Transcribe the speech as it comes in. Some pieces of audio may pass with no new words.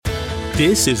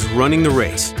This is Running the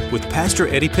Race with Pastor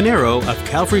Eddie Pinero of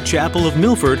Calvary Chapel of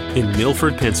Milford in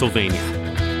Milford, Pennsylvania.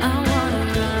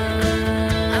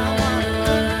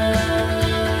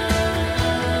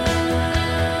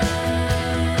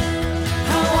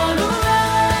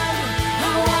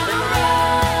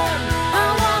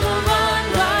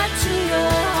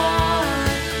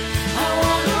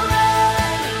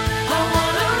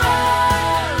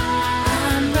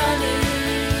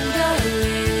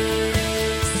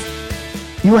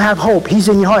 You have hope. He's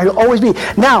in your heart. He'll always be.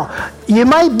 Now, you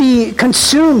might be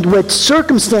consumed with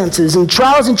circumstances and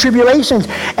trials and tribulations,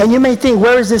 and you may think,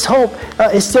 where is this hope?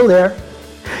 It's still there.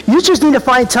 You just need to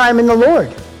find time in the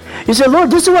Lord. You say,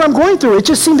 Lord, this is what I'm going through. It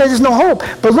just seems that there's no hope.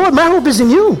 But Lord, my hope is in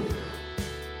you.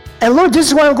 And Lord, this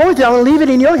is what I'm going through. I'm going to leave it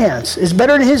in your hands. It's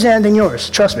better in his hand than yours.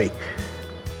 Trust me.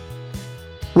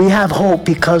 We have hope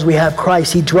because we have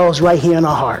Christ. He dwells right here in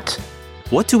our hearts.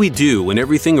 What do we do when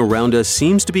everything around us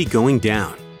seems to be going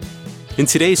down? In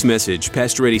today's message,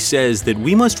 Pastor Eddie says that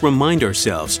we must remind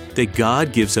ourselves that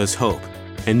God gives us hope,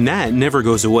 and that never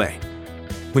goes away.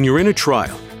 When you're in a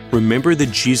trial, remember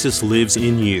that Jesus lives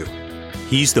in you.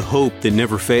 He's the hope that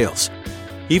never fails.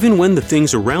 Even when the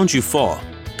things around you fall,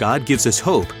 God gives us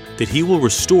hope that He will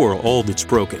restore all that's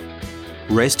broken.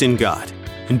 Rest in God,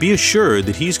 and be assured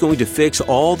that He's going to fix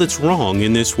all that's wrong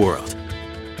in this world.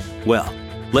 Well,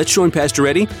 let's join Pastor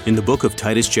Eddie in the book of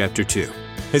Titus chapter 2,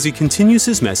 as he continues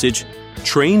his message,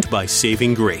 Trained by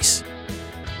Saving Grace.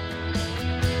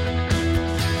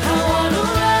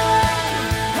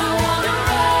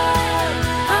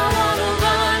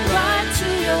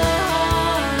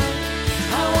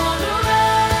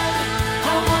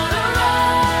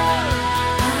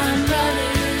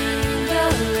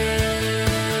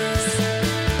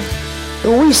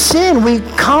 When we sin, we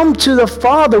come to the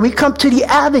Father. We come to the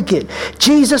advocate,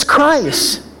 Jesus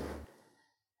Christ.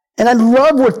 And I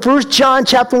love what 1 John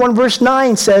chapter 1, verse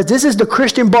 9 says. This is the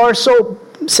Christian bar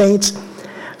soap, saints.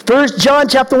 1 John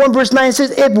chapter 1, verse 9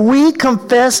 says, if we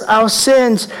confess our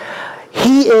sins,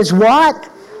 He is what?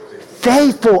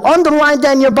 Faithful. Underline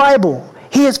that in your Bible.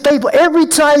 He is faithful. Every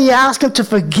time you ask Him to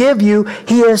forgive you,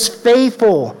 He is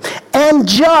faithful and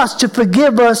just to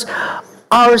forgive us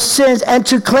our sins and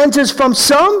to cleanse us from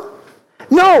some?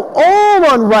 No,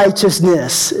 all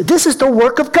unrighteousness. This is the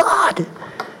work of God.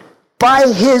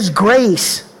 By His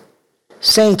grace.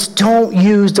 Saints, don't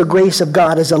use the grace of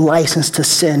God as a license to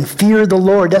sin. Fear the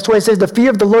Lord. That's why it says the fear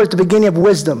of the Lord is the beginning of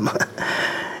wisdom.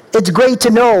 It's great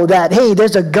to know that, hey,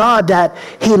 there's a God that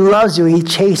He loves you. He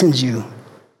chastens you.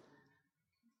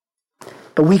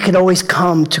 But we can always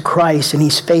come to Christ and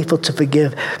He's faithful to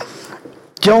forgive.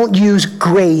 Don't use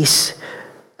grace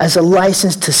as a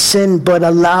license to sin, but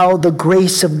allow the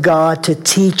grace of God to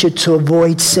teach you to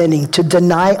avoid sinning, to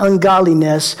deny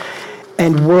ungodliness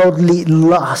and worldly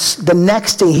lust. The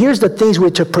next thing, here's the things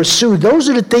we're to pursue. Those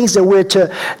are the things that we're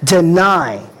to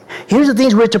deny. Here's the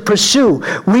things we're to pursue.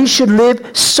 We should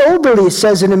live soberly, it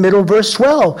says in the middle of verse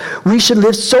 12. We should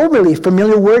live soberly.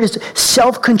 Familiar word is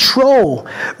self-control.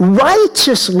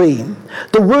 Righteously.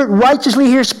 The word righteously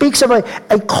here speaks of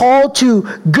a call to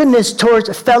goodness towards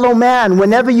a fellow man.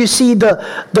 Whenever you see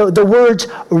the words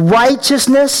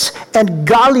righteousness and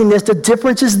godliness, the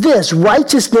difference is this.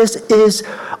 Righteousness is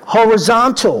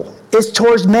horizontal. It's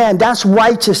towards man. That's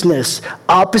righteousness.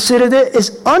 Opposite of it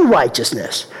is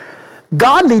unrighteousness.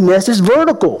 Godliness is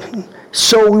vertical.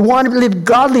 So we want to live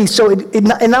godly. So it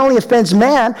not only offends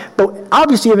man, but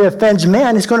obviously if it offends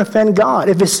man, it's going to offend God.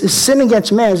 If it's a sin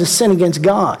against man, it's a sin against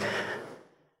God.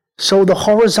 So the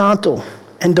horizontal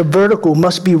and the vertical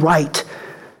must be right.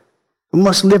 We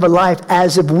must live a life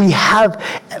as if we have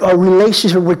a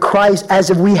relationship with Christ, as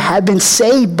if we have been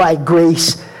saved by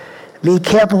grace. Be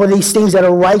careful with these things that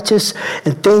are righteous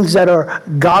and things that are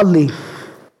godly.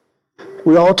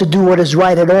 We ought to do what is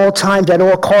right at all times, at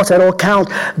all costs, at all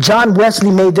counts. John Wesley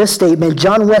made this statement.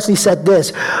 John Wesley said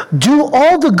this, do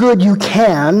all the good you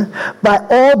can, by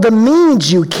all the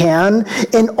means you can,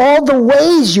 in all the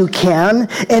ways you can,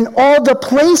 in all the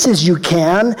places you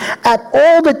can, at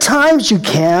all the times you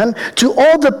can, to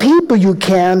all the people you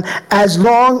can, as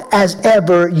long as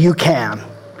ever you can.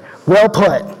 Well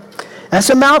put. That's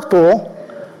a mouthful,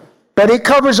 but it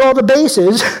covers all the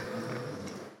bases.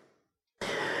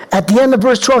 At the end of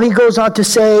verse 12, he goes on to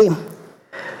say,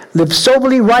 live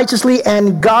soberly, righteously,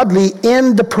 and godly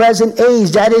in the present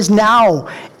age. That is now.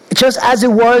 Just as it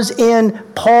was in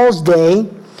Paul's day,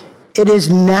 it is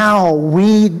now.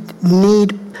 We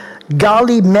need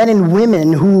godly men and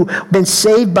women who've been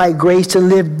saved by grace to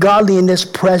live godly in this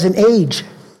present age.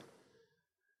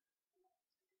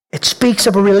 It speaks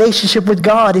of a relationship with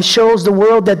God. It shows the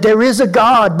world that there is a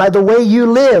God by the way you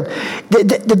live.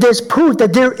 There's proof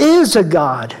that there is a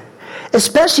God,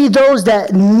 especially those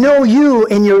that know you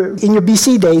in your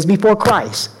BC days before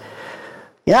Christ.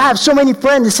 I have so many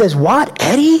friends that says, "What,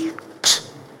 Eddie?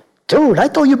 Dude, I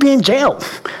thought you'd be in jail.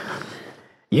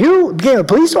 You became a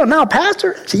police officer now,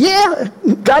 pastor?" I said,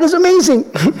 "Yeah, God is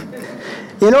amazing."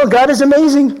 God is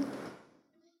amazing.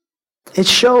 It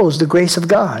shows the grace of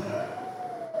God.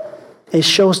 It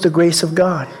shows the grace of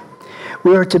God.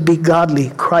 We are to be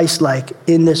godly, Christ-like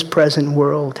in this present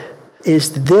world.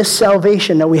 Is this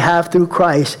salvation that we have through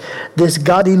Christ, this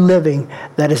godly living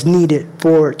that is needed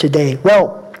for today?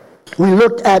 Well, we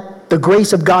looked at the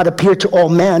grace of God appear to all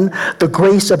men. The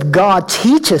grace of God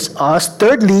teaches us.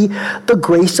 Thirdly, the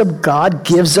grace of God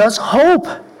gives us hope.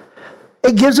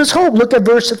 It gives us hope. Look at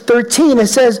verse 13. It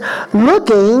says,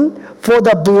 looking for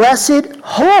the blessed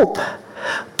hope.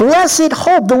 Blessed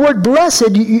hope. The word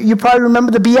blessed, you probably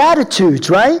remember the Beatitudes,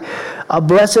 right?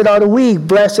 Blessed are the weak.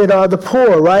 Blessed are the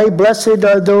poor, right? Blessed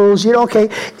are those, okay.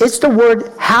 It's the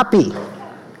word happy.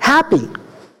 Happy.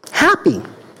 Happy.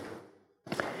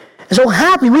 And so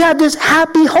happy. We have this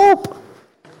happy hope.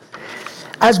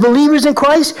 As believers in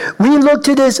Christ, we look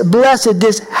to this blessed,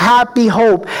 this happy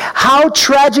hope. How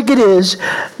tragic it is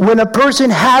when a person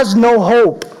has no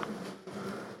hope.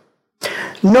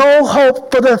 No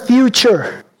hope for the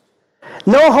future.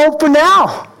 No hope for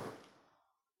now.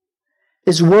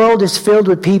 This world is filled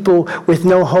with people with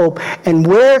no hope. And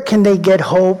where can they get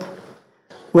hope?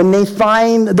 When they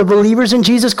find the believers in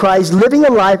Jesus Christ living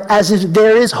a life as if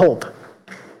there is hope.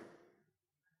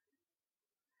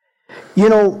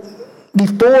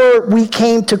 Before we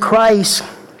came to Christ,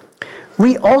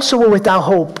 we also were without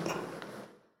hope.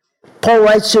 Paul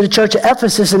writes to the church of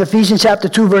Ephesus in Ephesians chapter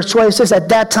 2, verse 12, it says, at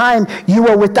that time you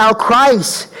were without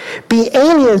Christ, being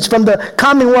aliens from the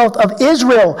commonwealth of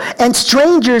Israel and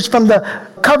strangers from the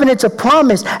covenants of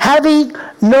promise, having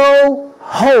no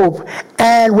hope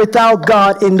and without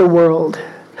God in the world.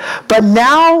 But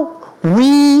now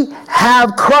we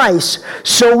have Christ,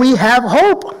 so we have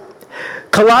hope.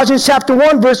 Colossians chapter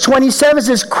 1, verse 27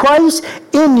 says, Christ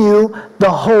in you,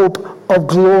 the hope of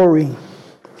glory.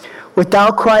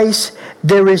 Without Christ,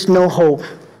 there is no hope.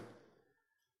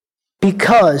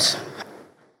 Because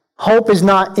hope is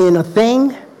not in a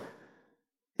thing.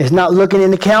 It's not looking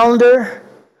in the calendar.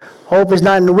 Hope is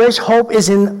not in the wish. Hope is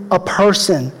in a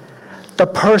person. The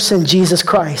person, Jesus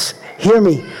Christ. Hear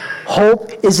me.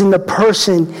 Hope is in the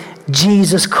person,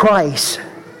 Jesus Christ.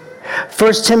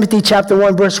 1 Timothy chapter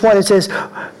 1, verse 1, it says,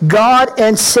 God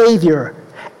and Savior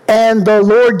and the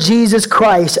Lord Jesus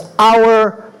Christ,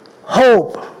 our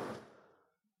hope.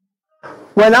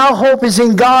 When our hope is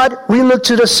in God, we look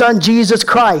to the Son, Jesus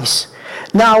Christ.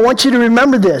 Now, I want you to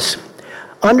remember this.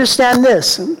 Understand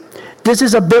this. This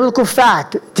is a biblical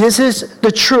fact. This is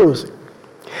the truth.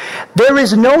 There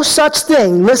is no such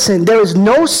thing, listen, there is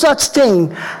no such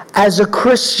thing as a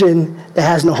Christian that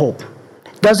has no hope.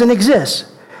 It doesn't exist.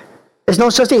 There's no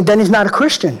such thing. Then he's not a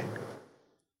Christian.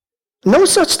 No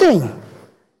such thing.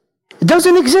 It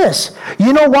doesn't exist.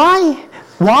 You know why?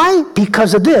 Why?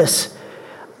 Because of this.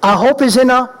 Our hope is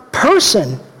in a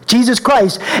person, Jesus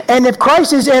Christ. And if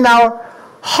Christ is in our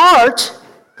heart,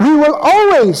 we will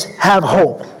always have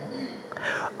hope.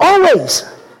 Always.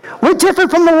 We're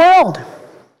different from the world.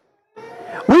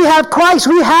 We have Christ.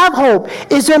 We have hope.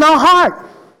 It's in our heart.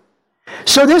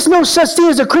 So there's no such thing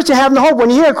as a Christian having no hope. When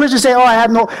you hear a Christian say, I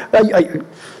have no...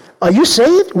 Are you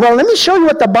saved? Well, let me show you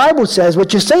what the Bible says.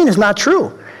 What you're saying is not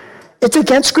true. It's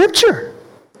against Scripture.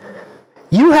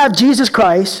 You have Jesus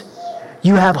Christ.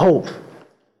 You have hope.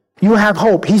 You have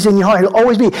hope. He's in your heart. He'll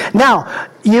always be. Now,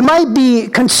 you might be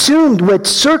consumed with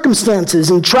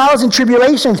circumstances and trials and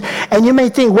tribulations, and you may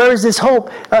think, where is this hope?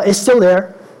 It's still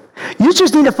there. You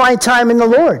just need to find time in the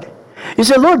Lord. You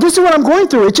say, Lord, this is what I'm going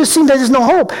through. It just seems that there's no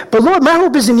hope. But Lord, my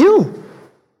hope is in you.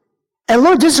 And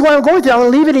Lord, this is what I'm going through. I'm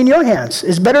going to leave it in your hands.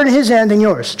 It's better in his hand than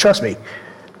yours. Trust me.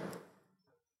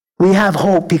 We have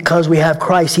hope because we have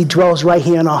Christ. He dwells right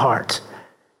here in our hearts.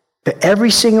 For every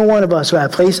single one of us who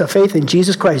have placed our faith in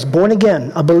Jesus Christ, born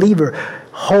again, a believer,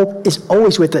 hope is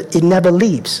always with us. It never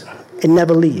leaves. It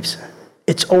never leaves.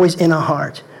 It's always in our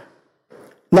heart.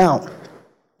 Now,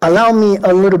 allow me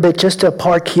a little bit just to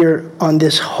park here on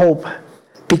this hope,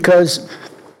 because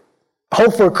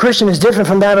hope for a Christian is different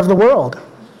from that of the world.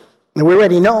 And we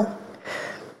already know.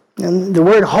 And the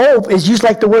word hope is used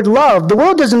like the word love. The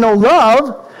world doesn't know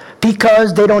love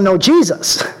because they don't know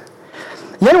Jesus.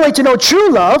 The only way to know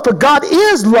true love, but God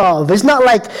is love. It's not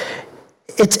like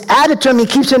it's added to him. He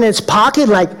keeps it in his pocket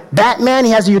like Batman.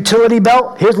 He has a utility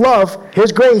belt. Here's love.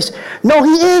 Here's grace. No,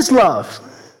 he is love.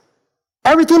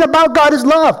 Everything about God is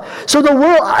love. So the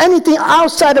world, anything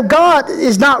outside of God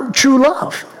is not true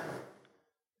love.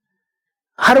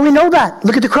 How do we know that?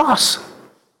 Look at the cross.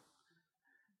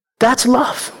 That's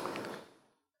love.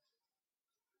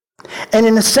 And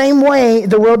in the same way,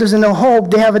 the world doesn't know hope.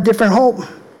 They have a different hope.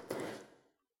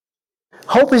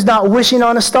 Hope is not wishing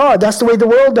on a star. That's the way the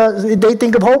world does. They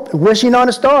think of hope, wishing on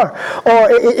a star. Or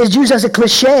it's used as a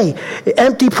cliche,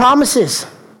 empty promises.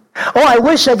 Oh, I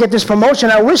wish I get this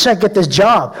promotion. I wish I get this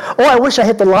job. Oh, I wish I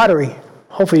hit the lottery.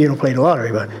 Hopefully you don't play the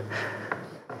lottery, but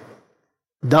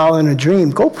dollar in a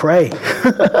dream, go pray.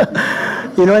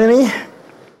 You know what I mean?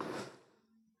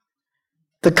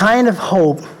 The kind of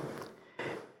hope,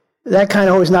 that kind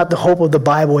of hope is not the hope of the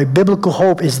Bible. A biblical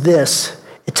hope is this.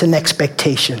 It's an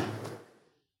expectation.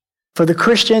 For the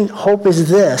Christian, hope is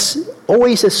this.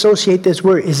 Always associate this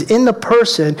word, is in the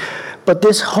person, but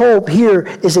this hope here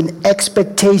is an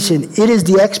expectation. It is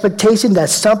the expectation that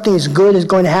something is good is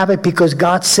going to happen because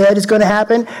God said it's going to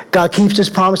happen. God keeps his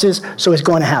promises, so it's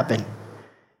going to happen.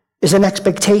 It's an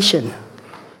expectation.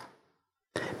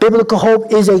 Biblical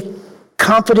hope is a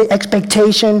confident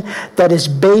expectation that is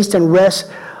based and rests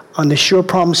on the sure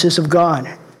promises of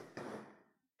God.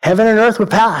 Heaven and earth will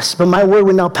pass, but my word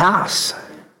will not pass.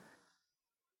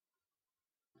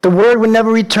 The word will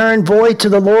never return void to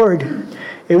the Lord.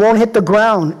 It won't hit the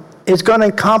ground. It's going to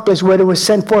accomplish what it was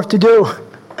sent forth to do.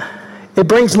 It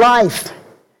brings life.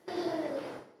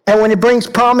 And when it brings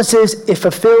promises, it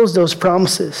fulfills those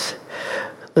promises.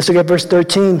 Let's look at verse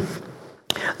 13.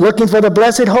 Looking for the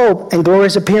blessed hope and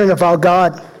glorious appearing of our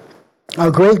God, our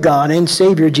great God and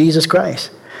Savior, Jesus Christ.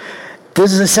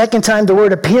 This is the second time the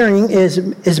word appearing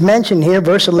is mentioned here,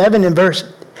 verse 11 and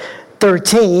verse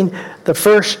 13. The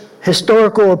first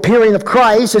historical appearing of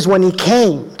Christ is when he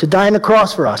came to die on the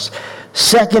cross for us.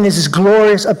 Second is his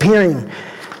glorious appearing.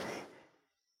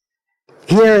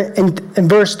 Here in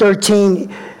verse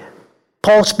 13,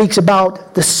 Paul speaks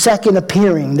about the second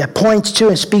appearing that points to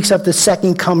and speaks of the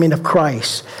second coming of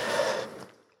Christ.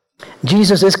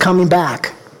 Jesus is coming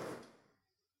back.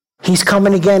 He's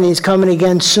coming again, and he's coming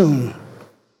again soon.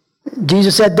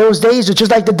 Jesus said those days are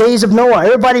just like the days of Noah.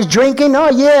 Everybody's drinking. Oh,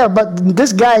 yeah, but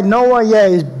this guy, Noah, yeah,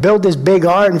 he's built this big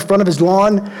ark in front of his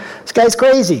lawn. This guy's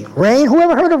crazy. Rain? Who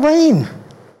ever heard of rain?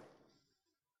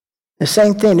 The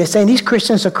same thing. They're saying these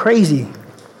Christians are crazy.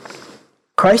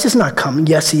 Christ is not coming.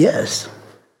 Yes, he is.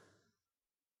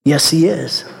 Yes, he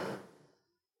is.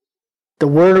 The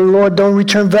word of the Lord don't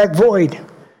return back void.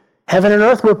 Heaven and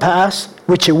earth will pass,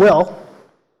 which it will,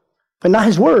 but not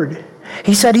his word.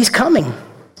 He said he's coming.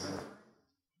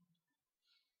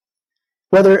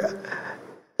 Whether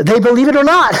they believe it or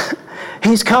not,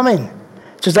 he's coming.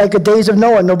 Just like the days of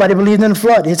Noah, nobody believed in the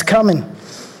flood. It's coming.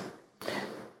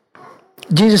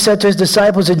 Jesus said to his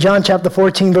disciples in John chapter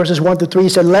 14, verses 1-3, he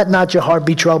said, let not your heart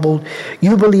be troubled.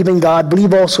 You believe in God,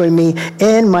 believe also in me.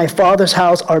 In my Father's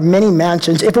house are many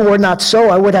mansions. If it were not so,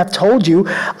 I would have told you,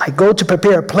 I go to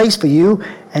prepare a place for you.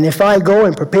 And if I go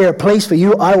and prepare a place for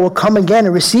you, I will come again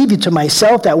and receive you to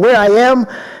myself, that where I am,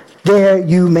 there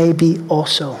you may be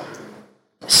also.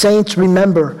 Saints,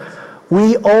 remember,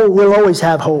 we will always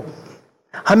have hope.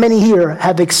 How many here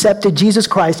have accepted Jesus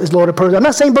Christ as Lord of Personal? I'm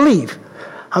not saying believe.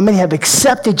 How many have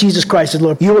accepted Jesus Christ as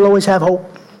Lord? You will always have hope.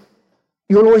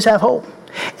 You will always have hope.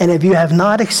 And if you have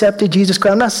not accepted Jesus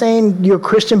Christ, I'm not saying you're a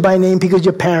Christian by name because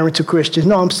your parents are Christians.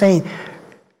 No, I'm saying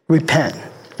repent.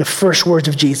 The first words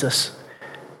of Jesus.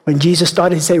 When Jesus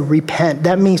started to say repent,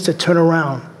 that means to turn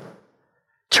around.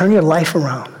 Turn your life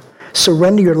around.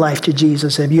 Surrender your life to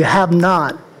Jesus. If you have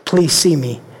not, please see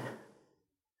me.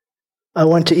 I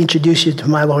want to introduce you to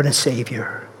my Lord and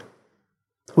Savior,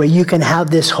 where you can have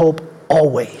this hope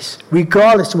always,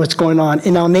 regardless of what's going on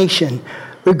in our nation,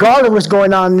 regardless of what's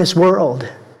going on in this world,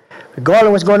 regardless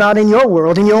of what's going on in your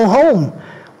world, in your own home.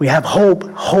 We have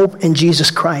hope in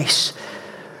Jesus Christ.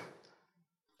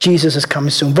 Jesus is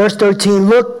coming soon. Verse 13,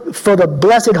 look for the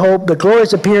blessed hope, the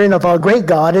glorious appearing of our great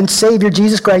God and Savior,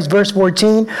 Jesus Christ. Verse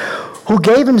 14, who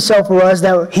gave himself for us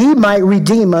that he might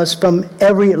redeem us from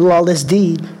every lawless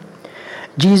deed.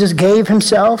 Jesus gave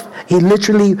himself. He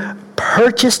literally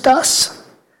purchased us.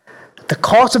 The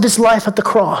cost of his life at the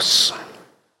cross.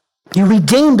 He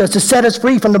redeemed us to set us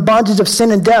free from the bondage of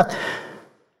sin and death.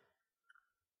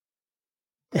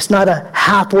 It's not a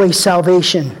halfway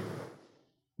salvation.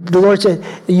 The Lord said,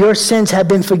 your sins have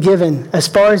been forgiven. As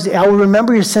far as, I will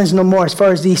remember your sins no more, as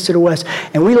far as the east to the west.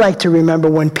 And we like to remember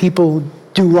when people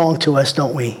do wrong to us,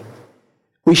 don't we?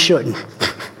 We shouldn't.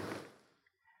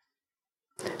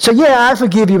 So yeah, I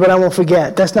forgive you, but I won't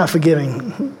forget. That's not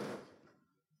forgiving.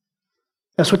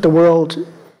 That's what the world's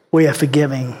way of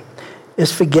forgiving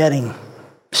is, forgetting,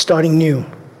 starting new.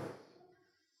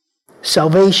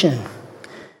 salvation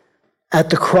at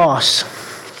the cross.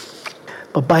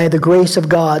 But by the grace of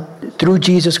God, through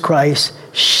Jesus Christ,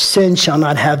 sin shall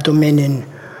not have dominion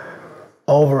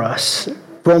over us.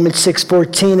 Romans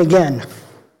 6:14 again,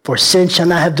 for sin shall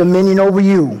not have dominion over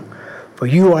you, for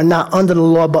you are not under the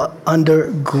law, but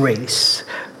under grace.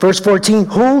 Verse 14,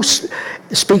 who,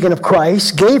 speaking of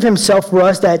Christ, gave himself for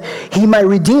us that he might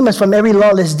redeem us from every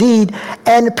lawless deed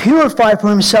and purify for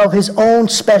himself his own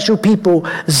special people,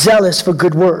 zealous for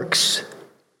good works.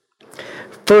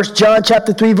 1 John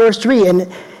chapter 3, verse 3, and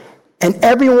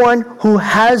everyone who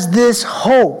has this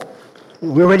hope,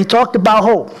 we already talked about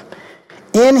hope,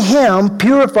 in him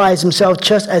purifies himself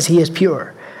just as he is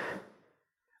pure.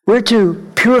 We're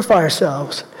to purify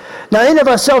ourselves. Now, in of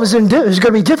ourselves is going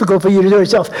to be difficult for you to do it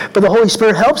yourself, but the Holy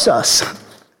Spirit helps us.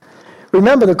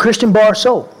 Remember the Christian bar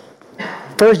soap.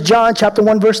 1 John chapter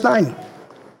 1, verse 9.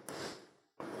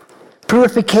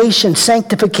 Purification,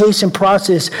 sanctification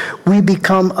process, we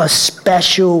become a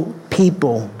special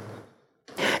people.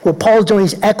 What Paul's doing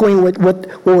is echoing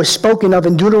what was spoken of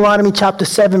in Deuteronomy chapter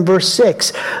 7, verse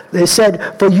 6. They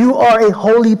said, for you are a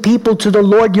holy people to the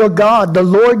Lord your God. The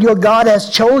Lord your God has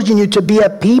chosen you to be a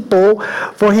people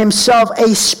for himself,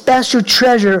 a special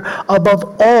treasure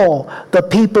above all the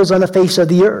peoples on the face of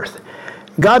the earth.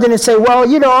 God didn't say, well,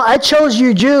 I chose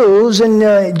you Jews and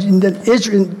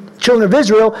the children of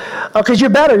Israel because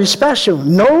you're better, you're special.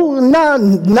 No,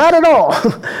 not at all.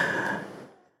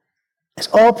 It's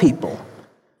all people.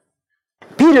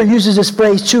 Peter uses this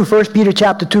phrase too. 1 Peter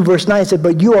chapter 2, verse 9 said,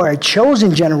 but you are a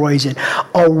chosen generation,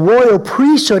 a royal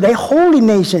priesthood, a holy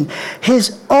nation,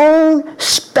 his own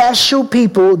special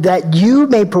people, that you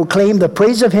may proclaim the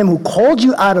praise of him who called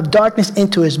you out of darkness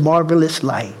into his marvelous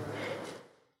light.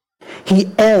 He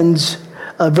ends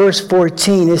verse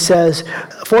 14. It says,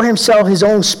 for himself his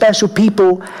own special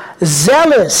people,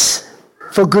 zealous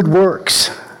for good works.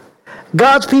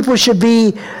 God's people should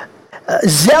be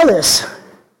zealous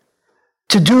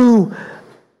to do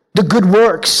the good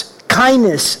works,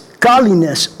 kindness,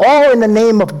 godliness, all in the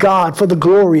name of God, for the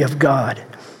glory of God.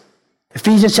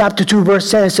 Ephesians chapter 2, verse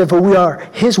 10 says, for we are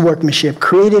his workmanship,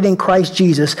 created in Christ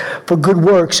Jesus for good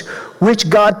works, which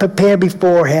God prepared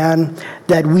beforehand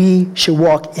that we should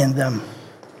walk in them.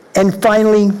 And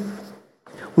finally,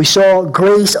 we saw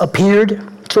grace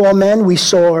appeared to all men. We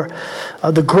saw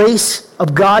the grace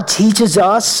of God teaches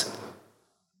us.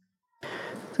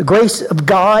 The grace of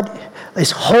God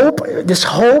is hope,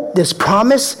 this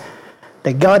promise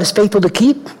that God is faithful to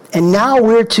keep. And now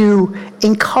we're to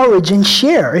encourage and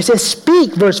share. It says,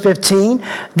 speak, verse 15,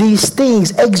 these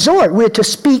things. Exhort. We're to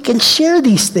speak and share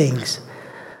these things.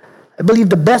 I believe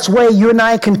the best way you and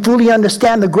I can fully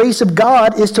understand the grace of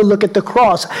God is to look at the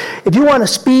cross. If you want to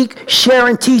speak, share,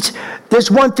 and teach,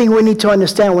 there's one thing we need to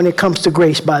understand when it comes to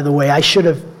grace, by the way. I should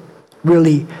have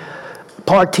really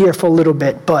parked here for a little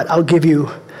bit, but I'll give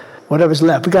you whatever's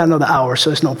left. We got another hour,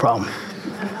 so it's no problem.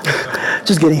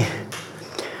 Just kidding.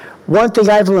 One thing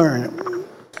I've learned,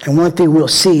 and one thing we'll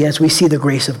see as we see the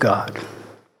grace of God.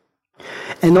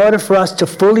 In order for us to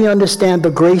fully understand the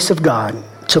grace of God,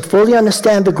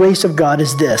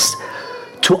 is this: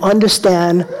 to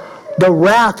understand the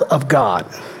wrath of God.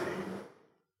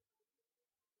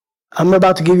 I'm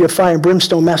about to give you a fire and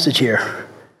brimstone message here.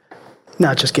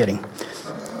 No, just kidding.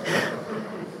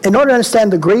 In order to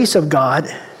understand the grace of God,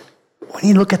 when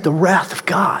you look at the wrath of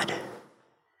God,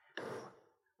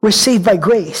 we're saved by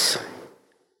grace.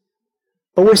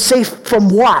 But we're saved from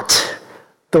what?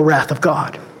 The wrath of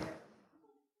God.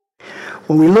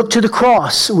 When we look to the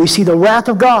cross, we see the wrath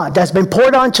of God that's been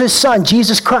poured onto his son,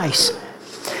 Jesus Christ,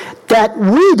 that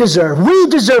we deserve. We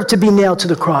deserve to be nailed to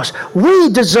the cross. We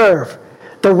deserve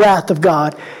the wrath of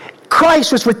God.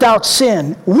 Christ was without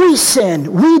sin. We sinned.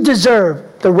 We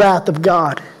deserve the wrath of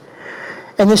God.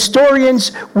 And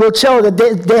historians will tell that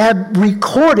they have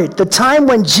recorded the time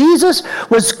when Jesus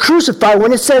was crucified,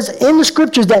 when it says in the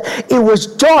scriptures that it was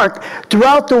dark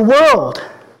throughout the world.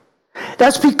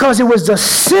 That's because it was the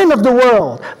sin of the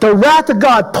world, the wrath of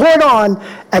God poured on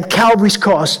at Calvary's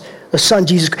cross, the Son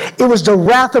Jesus. It was the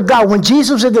wrath of God. When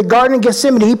Jesus was in the Garden of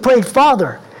Gethsemane, he prayed,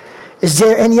 Father, is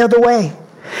there any other way?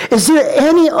 Is there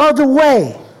any other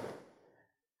way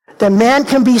that man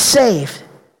can be saved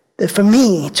than for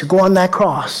me to go on that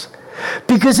cross?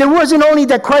 Because it wasn't only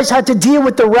that Christ had to deal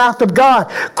with the wrath of God.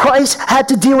 Christ had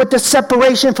to deal with the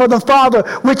separation from the Father,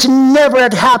 which never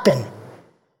had happened.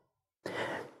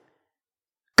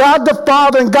 God the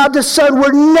Father and God the Son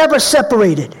were never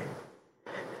separated.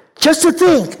 Just to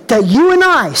think that you and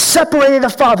I separated the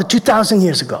Father 2,000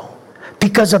 years ago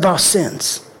because of our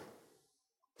sins.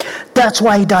 That's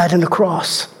why he died on the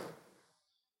cross.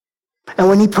 And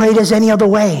when he prayed, "Is any other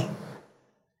way?"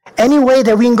 Any way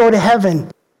that we can go to heaven.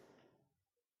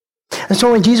 And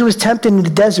so when Jesus was tempted in the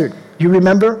desert, you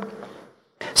remember?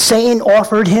 Satan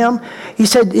offered him. He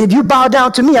said, if you bow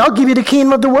down to me, I'll give you the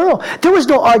kingdom of the world. There was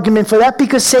no argument for that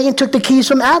because Satan took the keys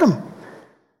from Adam.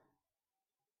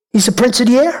 He's the prince of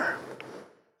the air.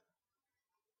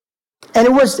 And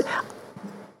it was,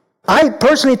 I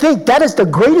personally think that is the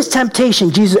greatest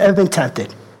temptation Jesus ever been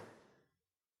tempted.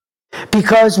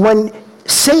 Because when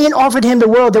Satan offered him the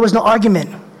world, there was no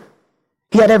argument.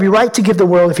 He had every right to give the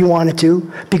world if he wanted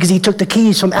to, because he took the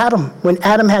keys from Adam, when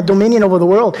Adam had dominion over the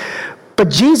world. But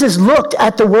Jesus looked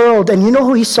at the world, and you know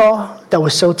who he saw that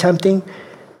was so tempting?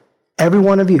 Every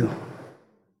one of you.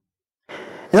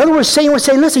 In other words, Satan would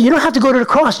say, listen, you don't have to go to the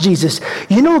cross, Jesus.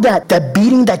 You know that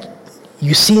beating that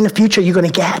you see in the future you're going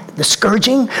to get, the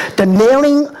scourging, the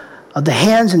nailing of the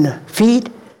hands and the feet,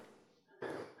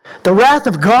 the wrath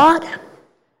of God.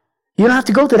 You don't have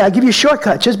to go through that. I'll give you a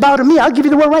shortcut. Just bow to me. I'll give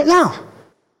you the word right now.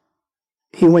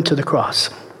 He went to the cross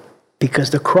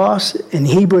because the cross in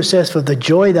Hebrew says for the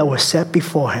joy that was set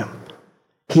before him,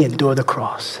 he endured the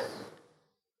cross.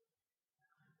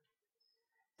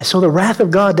 And so the wrath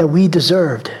of God that we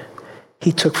deserved,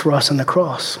 he took for us on the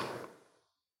cross.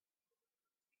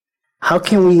 How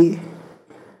can we,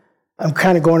 I'm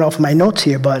kind of going off my notes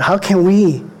here, but how can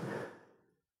we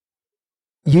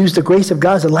use the grace of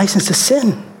God as a license to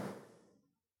sin?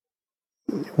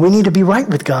 We need to be right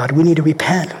with God. We need to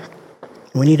repent.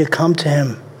 We need to come to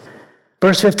him.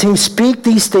 Verse 15, speak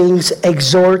these things,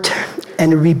 exhort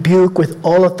and rebuke with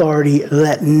all authority.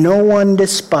 Let no one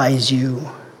despise you.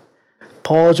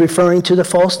 Paul is referring to the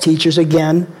false teachers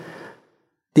again.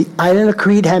 The Island of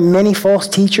Crete had many false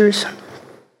teachers,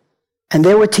 and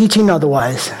they were teaching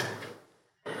otherwise.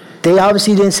 They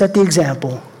obviously didn't set the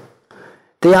example.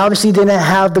 They obviously didn't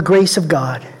have the grace of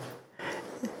God.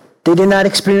 They did not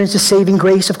experience the saving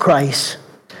grace of Christ.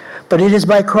 But it is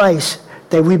by Christ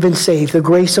that we've been saved, the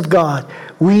grace of God.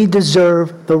 We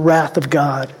deserve the wrath of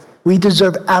God. We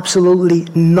deserve absolutely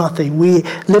nothing. We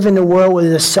live in a world where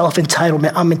there's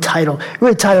self-entitlement. I'm entitled. We're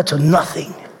entitled to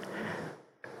nothing.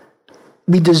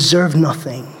 We deserve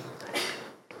nothing.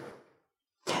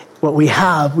 What we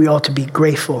have, we ought to be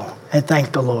grateful and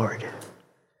thank the Lord.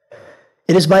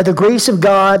 It is by the grace of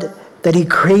God that he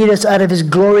created us out of his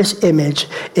glorious image.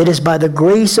 It is by the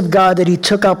grace of God that he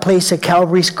took our place at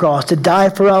Calvary's cross to die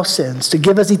for our sins, to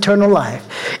give us eternal life.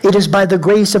 It is by the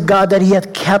grace of God that he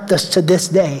hath kept us to this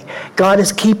day. God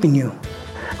is keeping you.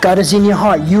 God is in your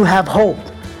heart. You have hope.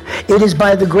 It is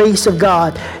by the grace of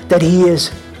God that he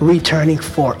is returning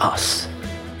for us.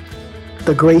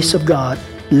 The grace of God,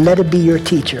 let it be your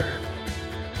teacher.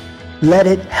 Let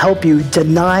it help you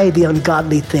deny the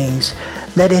ungodly things.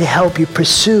 Let it help you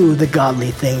pursue the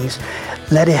godly things.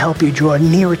 Let it help you draw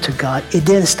nearer to God. It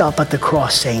didn't stop at the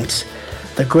cross, saints.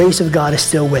 The grace of God is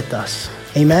still with us.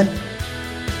 Amen?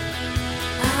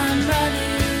 I'm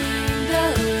running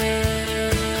the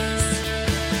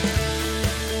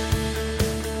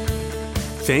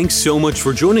race. Thanks so much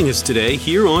for joining us today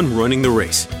here on Running the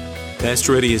Race.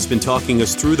 Pastor Eddie has been talking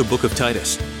us through the book of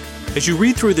Titus. As you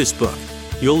read through this book,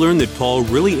 you'll learn that Paul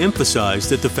really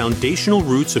emphasized that the foundational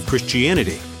roots of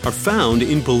Christianity are found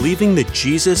in believing that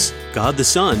Jesus, God the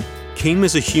Son, came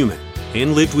as a human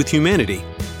and lived with humanity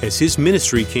as his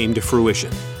ministry came to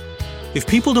fruition. If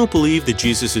people don't believe that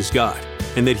Jesus is God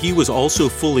and that he was also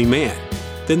fully man,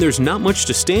 then there's not much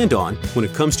to stand on when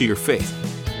it comes to your faith.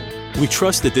 We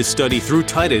trust that this study through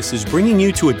Titus is bringing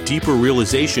you to a deeper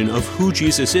realization of who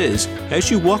Jesus is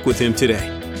as you walk with him today.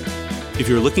 If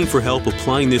you're looking for help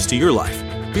applying this to your life,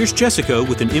 here's Jessica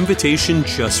with an invitation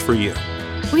just for you.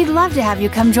 We'd love to have you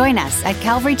come join us at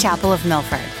Calvary Chapel of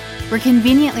Milford. We're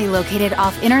conveniently located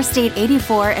off Interstate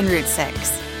 84 and Route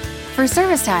 6. For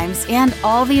service times and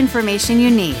all the information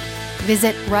you need,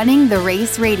 visit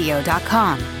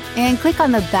runningtheraceradio.com and click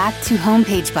on the Back to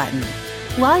Homepage button.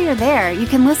 While you're there, you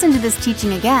can listen to this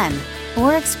teaching again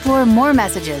or explore more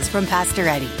messages from Pastor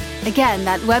Eddie. Again,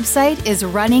 that website is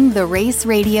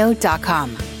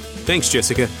runningtheraceradio.com. Thanks,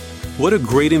 Jessica. What a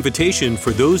great invitation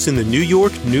for those in the New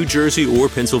York, New Jersey, or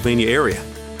Pennsylvania area.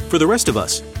 For the rest of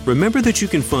us, remember that you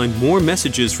can find more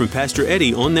messages from Pastor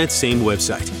Eddie on that same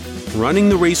website,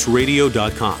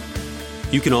 runningtheraceradio.com.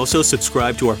 You can also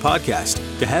subscribe to our podcast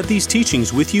to have these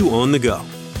teachings with you on the go.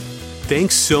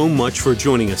 Thanks so much for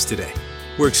joining us today.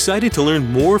 We're excited to learn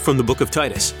more from the book of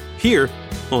Titus here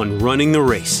on Running the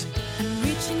Race.